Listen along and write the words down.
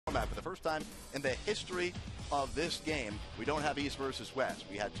format. For the first time in the history of this game, we don't have East versus West.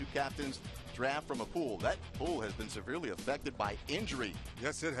 We had two captains draft from a pool. That pool has been severely affected by injury.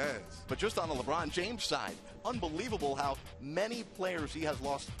 Yes, it has. But just on the LeBron James side, unbelievable how many players he has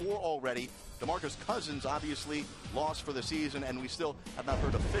lost for already. DeMarcus Cousins obviously lost for the season, and we still have not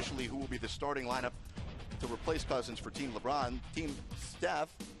heard officially who will be the starting lineup to replace Cousins for Team LeBron. Team Steph,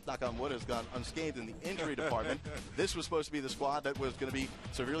 knock on wood, has gone unscathed in the injury department. This was supposed to be the squad that was going to be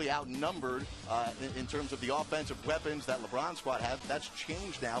severely outnumbered in terms of the offensive weapons that LeBron's squad has. That's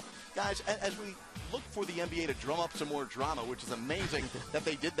changed now. Guys, as we look for the NBA to drum up some more drama, which is amazing that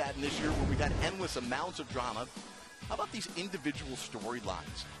they did that in this year where we've had endless amounts of drama, how about these individual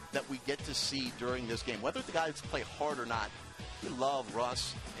storylines that we get to see during this game? Whether the guys play hard or not, we love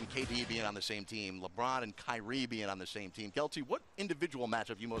Russ and KD being on the same team, LeBron and Kyrie being on the same team. Kelty, what individual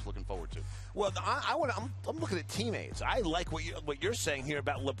matchup are you most looking forward to? Well, I'm looking at teammates. I like what you're saying here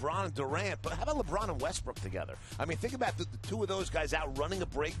about LeBron and Durant, but how about LeBron and Westbrook together? I mean, think about the two of those guys out running a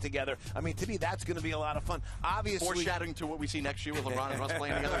break together. I mean, to me, that's going to be a lot of fun. Obviously, foreshadowing to what we see next year with LeBron and Russ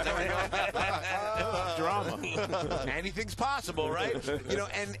playing together. There we go. Drama. Anything's possible, right? You know,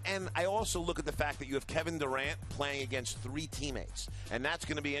 and I also look at the fact that you have Kevin Durant playing against three teammates, and that's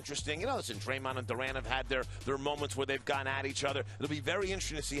going to be interesting. You know, listen, Draymond and Durant have had their moments where they've gone at each other. It'll be very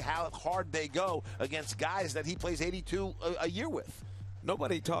interesting to see how hard they go against guys that he plays 82 a year with.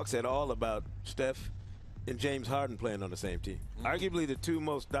 Nobody talks at all about Steph and James Harden playing on the same team. Arguably the two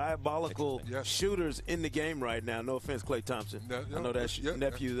most diabolical shooters in the game right now. No offense, Klay Thompson. I know that's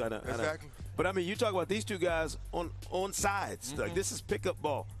nephew. Exactly. But, I mean, you talk about these two guys on sides. Like, this is pickup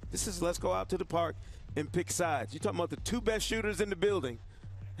ball. This is let's go out to the park and pick sides. You're talking about the two best shooters in the building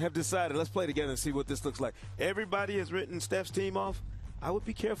have decided, let's play together and see what this looks like. Everybody has written Steph's team off. I would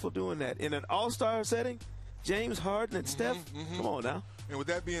be careful doing that. In an all-star setting, James Harden and Steph, come on now. And with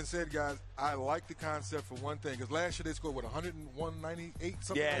that being said, guys, I like the concept for one thing, because last year they scored, 101-98, something like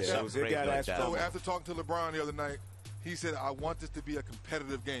that? Yeah, it was great. So after talking to LeBron the other night, he said, I want this to be a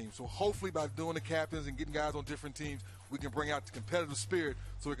competitive game. So hopefully by doing the captains and getting guys on different teams, we can bring out the competitive spirit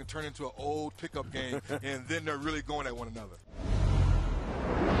so it can turn into an old pickup game, and then they're really going at one another.